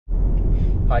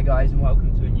Hi guys, and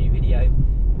welcome to a new video.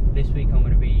 This week I'm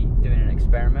going to be doing an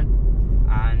experiment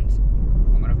and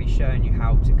I'm going to be showing you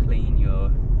how to clean your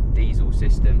diesel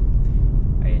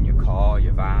system in your car,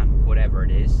 your van, whatever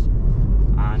it is.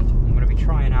 And I'm going to be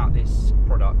trying out this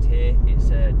product here.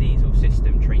 It's a diesel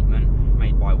system treatment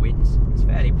made by Wins. It's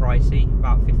fairly pricey,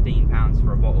 about £15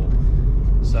 for a bottle.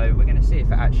 So we're going to see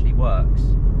if it actually works.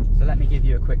 So let me give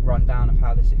you a quick rundown of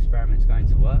how this experiment's going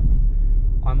to work.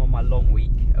 I'm on my long week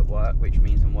at work, which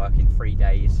means I'm working 3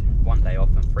 days, 1 day off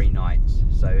and 3 nights.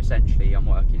 So essentially I'm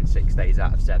working 6 days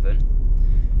out of 7.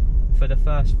 For the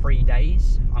first 3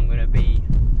 days, I'm going to be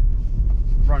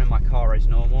running my car as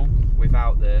normal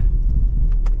without the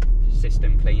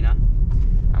system cleaner.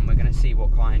 And we're going to see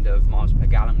what kind of miles per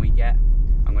gallon we get.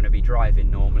 I'm going to be driving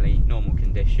normally, normal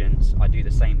conditions. I do the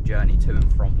same journey to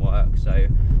and from work, so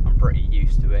I'm pretty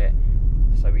used to it.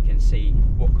 So we can see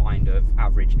what kind of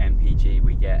average MPG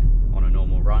we get on a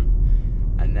normal run.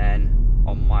 And then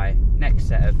on my next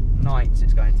set of nights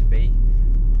it's going to be,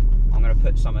 I'm going to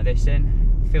put some of this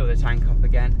in, fill the tank up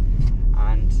again,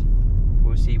 and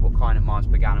we'll see what kind of miles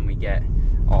per gallon we get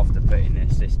after putting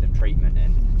this system treatment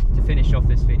in. To finish off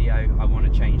this video, I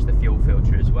want to change the fuel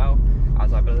filter as well,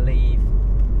 as I believe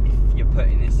if you're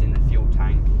putting this in the fuel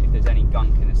tank, if there's any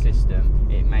gunk in the system,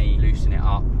 it may loosen it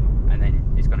up and then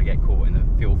it's going to get caught in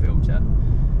the fuel filter.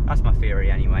 That's my theory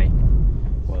anyway.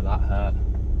 Well, that hurt.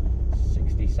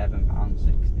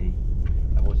 £67.60.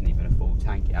 That wasn't even a full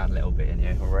tank, it had a little bit in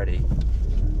here already.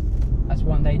 That's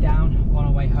 1 day down, on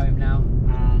our way home now,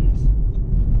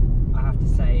 and I have to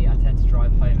say I tend to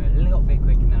drive home a little bit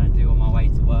quicker than I do on my way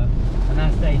to work. And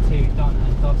that's day 2 done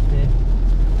and dusted.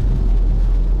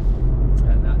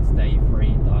 And that's day 3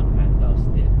 done and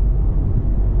dusted.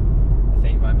 I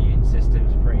think my immune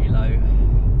system's pretty low.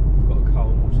 I've got a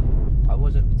cold. I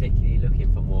wasn't particularly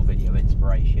looking for more video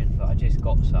inspiration, but I just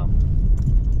got some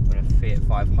when a Fiat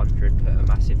 500 put a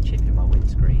massive chip in my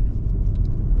windscreen.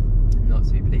 I'm not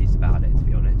too pleased about it, to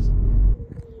be honest.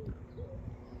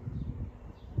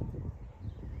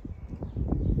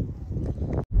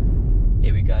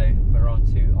 Here we go, we're on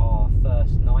to our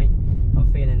first night. I'm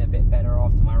feeling a bit better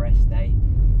after my rest day.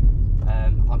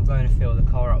 I'm going to fill the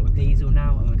car up with diesel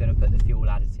now, and we're going to put the fuel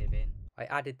additive in. I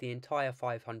added the entire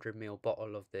 500ml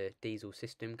bottle of the diesel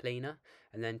system cleaner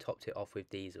and then topped it off with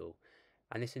diesel.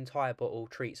 And this entire bottle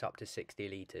treats up to 60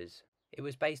 litres. It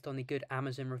was based on the good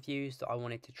Amazon reviews that I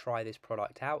wanted to try this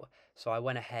product out, so I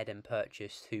went ahead and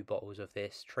purchased 2 bottles of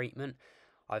this treatment.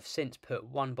 I've since put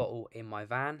 1 bottle in my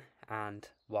van and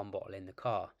 1 bottle in the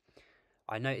car.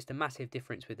 I noticed a massive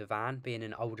difference with the van being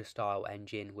an older style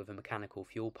engine with a mechanical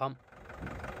fuel pump.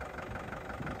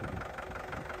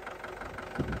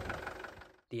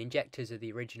 The injectors are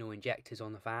the original injectors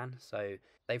on the van, so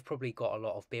they've probably got a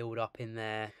lot of build up in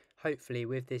there. Hopefully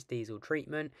with this diesel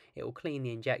treatment it will clean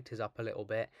the injectors up a little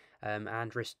bit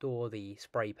and restore the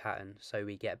spray pattern so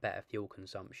we get better fuel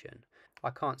consumption.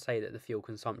 I can't say that the fuel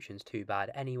consumption's too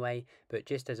bad anyway, but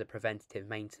just as a preventative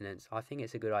maintenance I think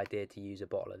it's a good idea to use a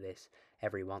bottle of this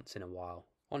every once in a while.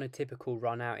 On a typical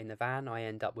run out in the van I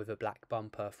end up with a black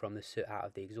bumper from the soot out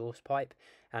of the exhaust pipe,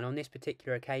 and on this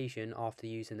particular occasion after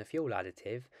using the fuel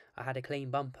additive I had a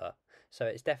clean bumper, so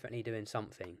it's definitely doing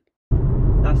something.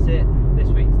 That's it, this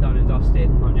week's done and dusted.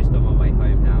 I'm just on my way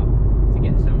home now to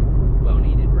get some well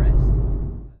needed rest.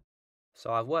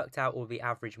 So I've worked out all the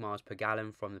average miles per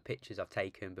gallon from the pictures I've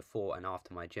taken before and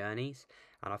after my journeys,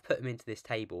 and I've put them into this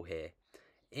table here.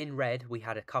 In red we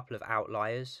had a couple of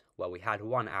outliers. Well, we had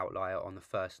 1 outlier on the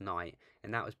first night,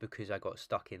 and that was because I got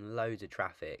stuck in loads of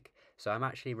traffic. So I'm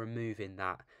actually removing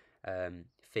that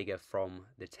figure from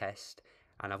the test,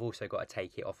 and I've also got to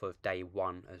take it off of day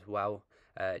 1 as well,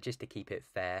 just to keep it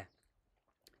fair.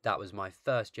 That was my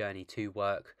first journey to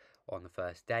work on the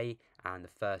first day and the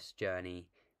first journey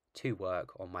to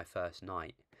work on my first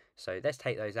night. So let's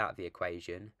take those out of the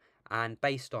equation, and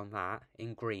based on that,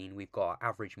 in green we've got our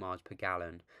average miles per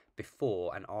gallon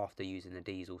before and after using the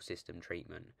diesel system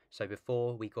treatment. So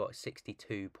before we got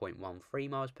 62.13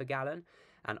 miles per gallon,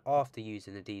 and after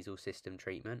using the diesel system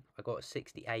treatment I got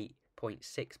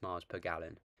 68.6 miles per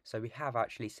gallon. So we have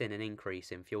actually seen an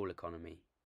increase in fuel economy.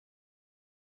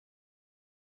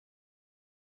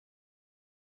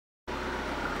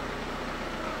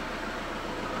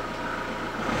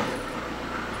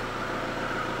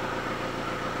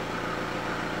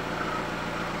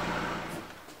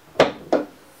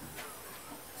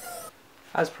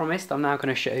 As promised, I'm now going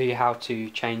to show you how to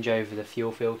change over the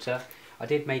fuel filter. I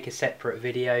did make a separate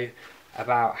video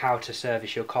about how to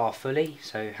service your car fully,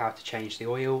 so how to change the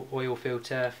oil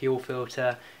filter, fuel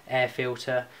filter, air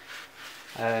filter.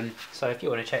 So if you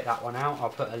want to check that one out, I'll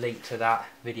put a link to that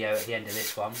video at the end of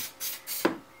this one.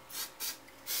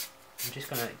 I'm just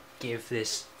going to give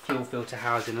this fuel filter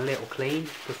housing a little clean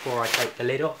before I take the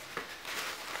lid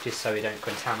off, just so we don't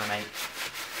contaminate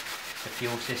the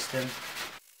fuel system.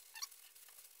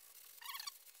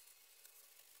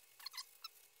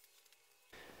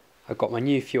 I've got my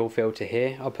new fuel filter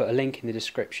here. I'll put a link in the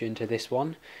description to this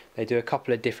one. They do a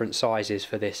couple of different sizes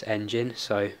for this engine,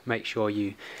 so make sure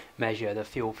you measure the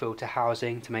fuel filter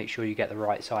housing to make sure you get the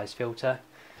right size filter.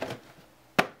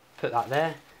 Put that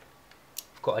there.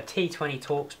 I've got a T20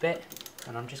 Torx bit,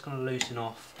 and I'm just going to loosen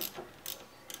off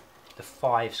the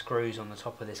 5 screws on the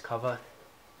top of this cover.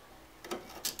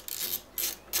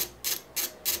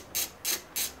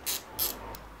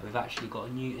 We've actually got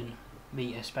a Newton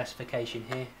meter specification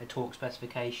here, a torque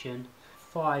specification,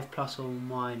 5 plus or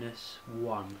minus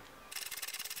 1.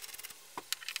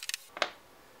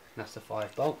 That's the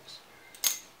 5 bolts.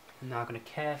 And now I'm going to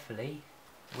carefully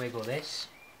wiggle this.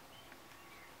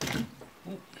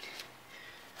 Ooh.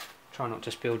 Try not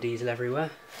to spill diesel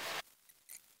everywhere.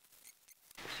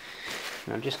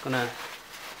 And I'm just going to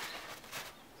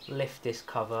lift this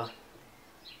cover.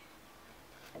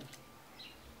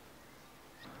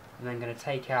 And then going to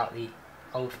take out the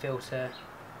old filter.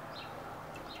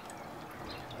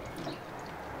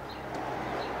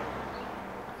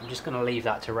 I'm just going to leave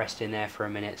that to rest in there for a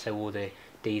minute so all the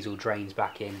diesel drains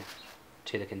back in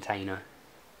to the container.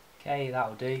 Okay,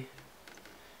 that'll do.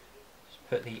 Just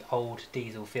put the old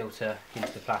diesel filter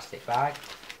into the plastic bag.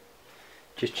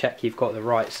 Just check you've got the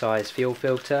right size fuel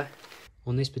filter.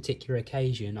 On this particular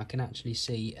occasion, I can actually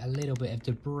see a little bit of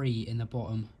debris in the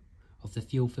bottom of the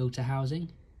fuel filter housing.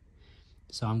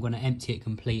 So I'm going to empty it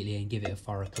completely and give it a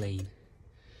thorough clean.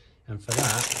 And for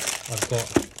that, I've got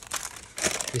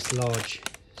this large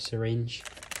syringe,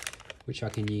 which I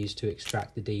can use to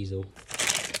extract the diesel.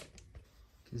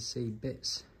 You can see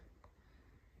bits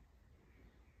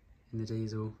in the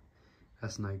diesel.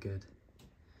 That's no good.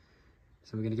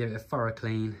 So we're going to give it a thorough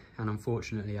clean, and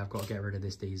unfortunately I've got to get rid of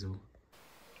this diesel.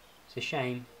 It's a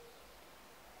shame,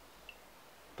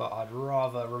 but I'd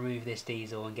rather remove this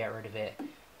diesel and get rid of it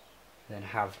than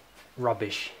have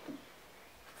rubbish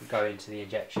go into the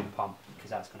injection pump, because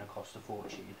that's going to cost a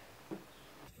fortune.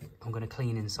 I'm going to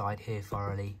clean inside here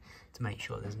thoroughly to make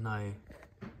sure there's no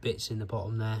bits in the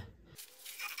bottom there.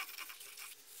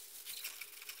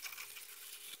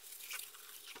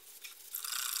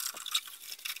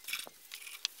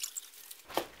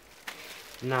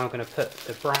 Now I'm going to put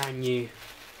the brand new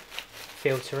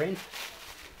filter in.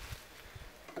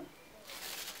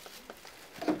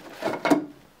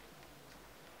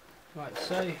 Right,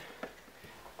 so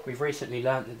we've recently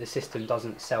learnt that the system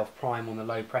doesn't self-prime on the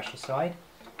low pressure side,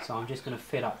 so I'm just going to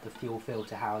fill up the fuel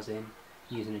filter housing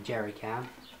using a jerry can,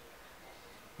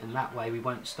 and that way we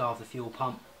won't starve the fuel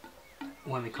pump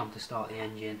when we come to start the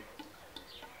engine.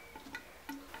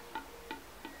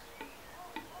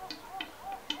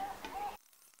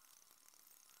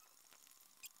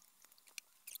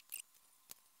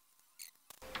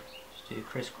 Just do a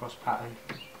crisscross pattern.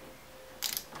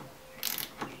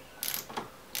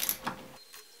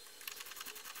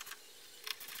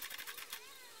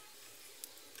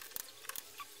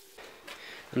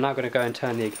 I'm now going to go and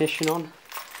turn the ignition on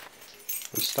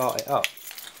and start it up.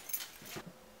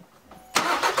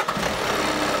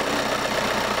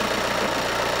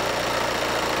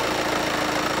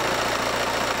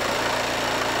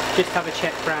 Just have a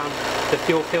check round the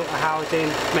fuel filter housing,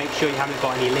 make sure you haven't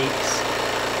got any leaks,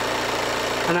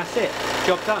 and that's it,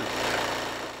 job done.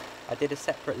 I did a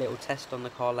separate little test on the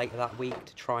car later that week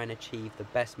to try and achieve the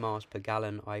best miles per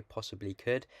gallon I possibly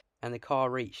could, and the car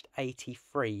reached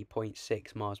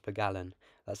 83.6 miles per gallon.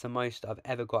 That's the most I've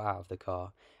ever got out of the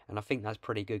car, and I think that's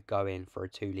pretty good going for a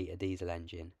 2 litre diesel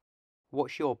engine.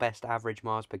 What's your best average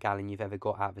miles per gallon you've ever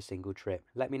got out of a single trip?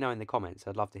 Let me know in the comments,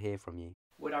 I'd love to hear from you.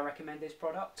 Would I recommend this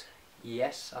product?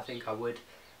 Yes, I think I would.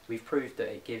 We've proved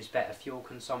that it gives better fuel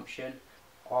consumption.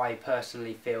 I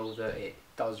personally feel that it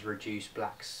does reduce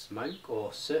black smoke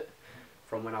or soot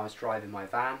from when I was driving my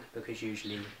van, because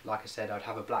usually, like I said, I'd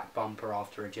have a black bumper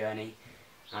after a journey,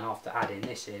 and after adding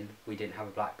this in, we didn't have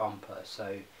a black bumper,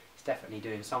 so it's definitely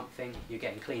doing something. You're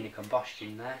getting cleaner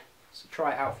combustion there. So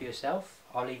try it out for yourself.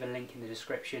 I'll leave a link in the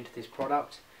description to this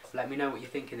product. Let me know what you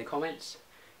think in the comments.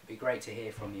 It'd be great to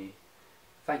hear from you.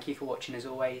 Thank you for watching as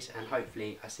always, and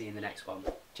hopefully I'll see you in the next one.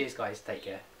 Cheers guys, take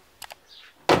care.